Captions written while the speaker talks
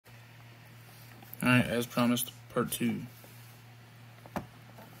Alright, as promised, part 2.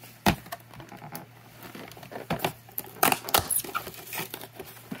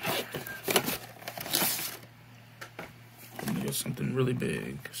 I'm gonna get something really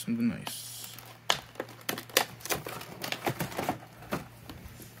big, something nice.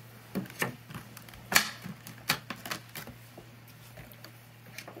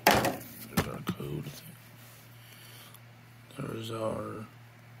 There's our code. There's our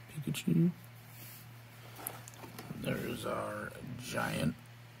Pikachu. There's our giant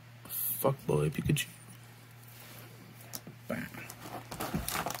fuckboy Pikachu. Bam.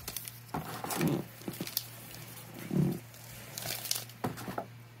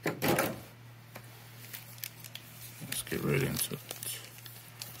 Let's get right into it.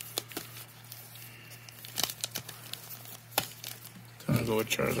 I'm gonna go with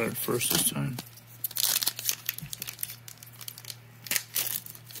Charizard first this time.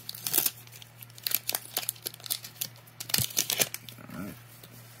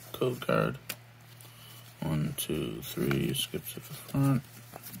 Code card. 1, 2, 3. Skip to the front.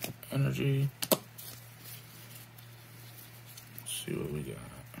 Energy. Let's see what we got.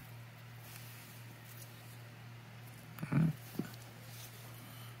 Alright.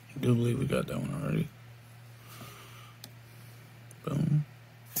 I do believe we got that one already. Boom.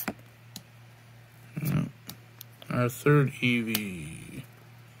 Yep. Our third EV.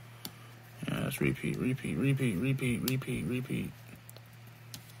 Yeah, let's repeat.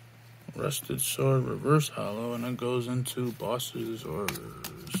 Rusted Sword, Reverse Hollow, and it goes into bosses or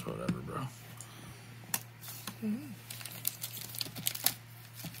whatever, bro. Mm-hmm.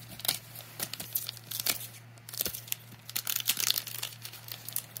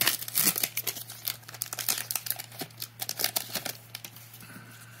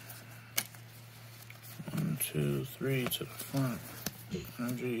 One, 2, 3 to the front.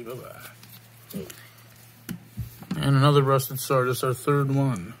 Energy, bye-bye. And another Rusted Sword. It's our third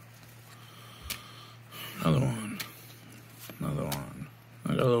one. Another one. Another one. I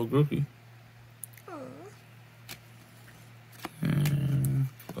got a little groupie. And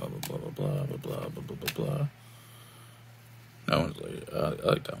blah, blah, blah, blah, blah, blah, blah, blah, blah, blah. That one's like, I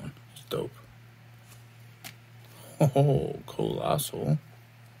like that one. It's dope. Oh, Colossal.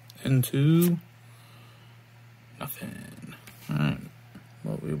 Into nothing. Alright.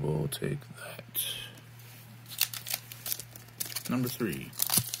 Well, we will take that. Number 3.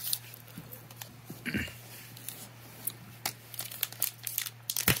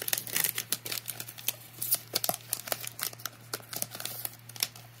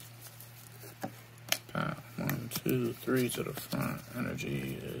 One, 2, 3 to the front.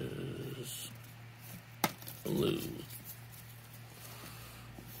 Energy is blue.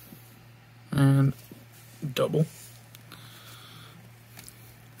 And double.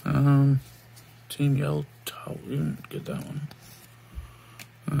 Team Yell Tower. We didn't get that one.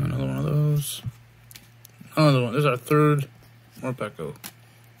 Another one of those. Another one. This is our third Morpeko.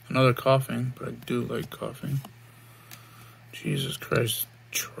 Another coughing, but I do like coughing. Jesus Christ.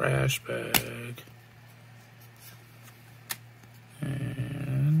 Trash bag.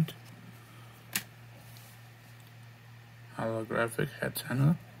 And holographic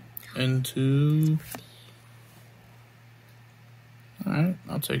Hatena into. Alright,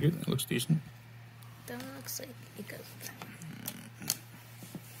 I'll take it. It looks decent. That one looks like it goes back.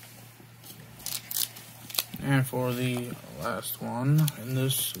 And for the last one in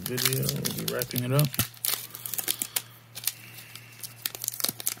this video, we'll be wrapping it up.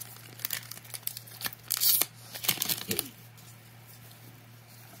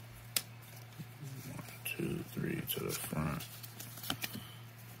 One, 2, 3 to the front.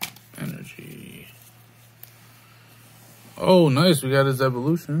 Energy. Oh, nice. We got his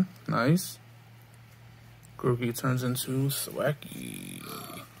evolution. Nice. Grookey turns into Thwacky.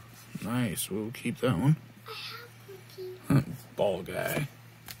 Nice. We'll keep that one. Ball guy.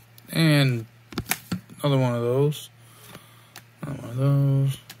 And another one of those. Another one of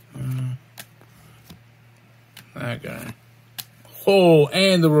those. That guy. Oh,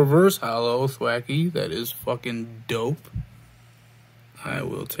 and the reverse hollow Thwacky. That is fucking dope. I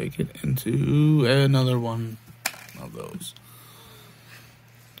will take it into another one of those.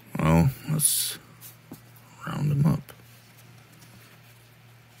 Well, let's round them up.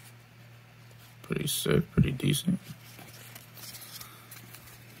 Pretty sick, pretty decent.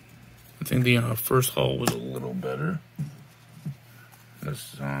 I think the first haul was a little better.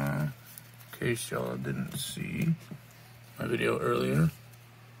 This, in case y'all didn't see my video earlier.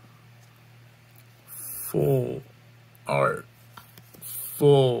 Full art.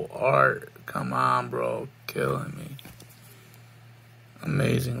 Full art. Come on, bro. Killing me.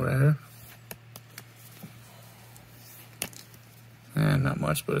 Amazing rare. shine that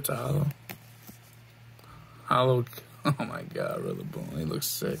much, but it's a hollow. Hollow, oh my god, Rillaboom, he looks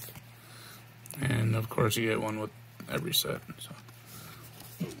sick. And of course you get one with every set. So.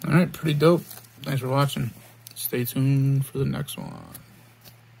 Alright, pretty dope. Thanks for watching. Stay tuned for the next one.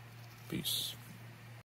 Peace.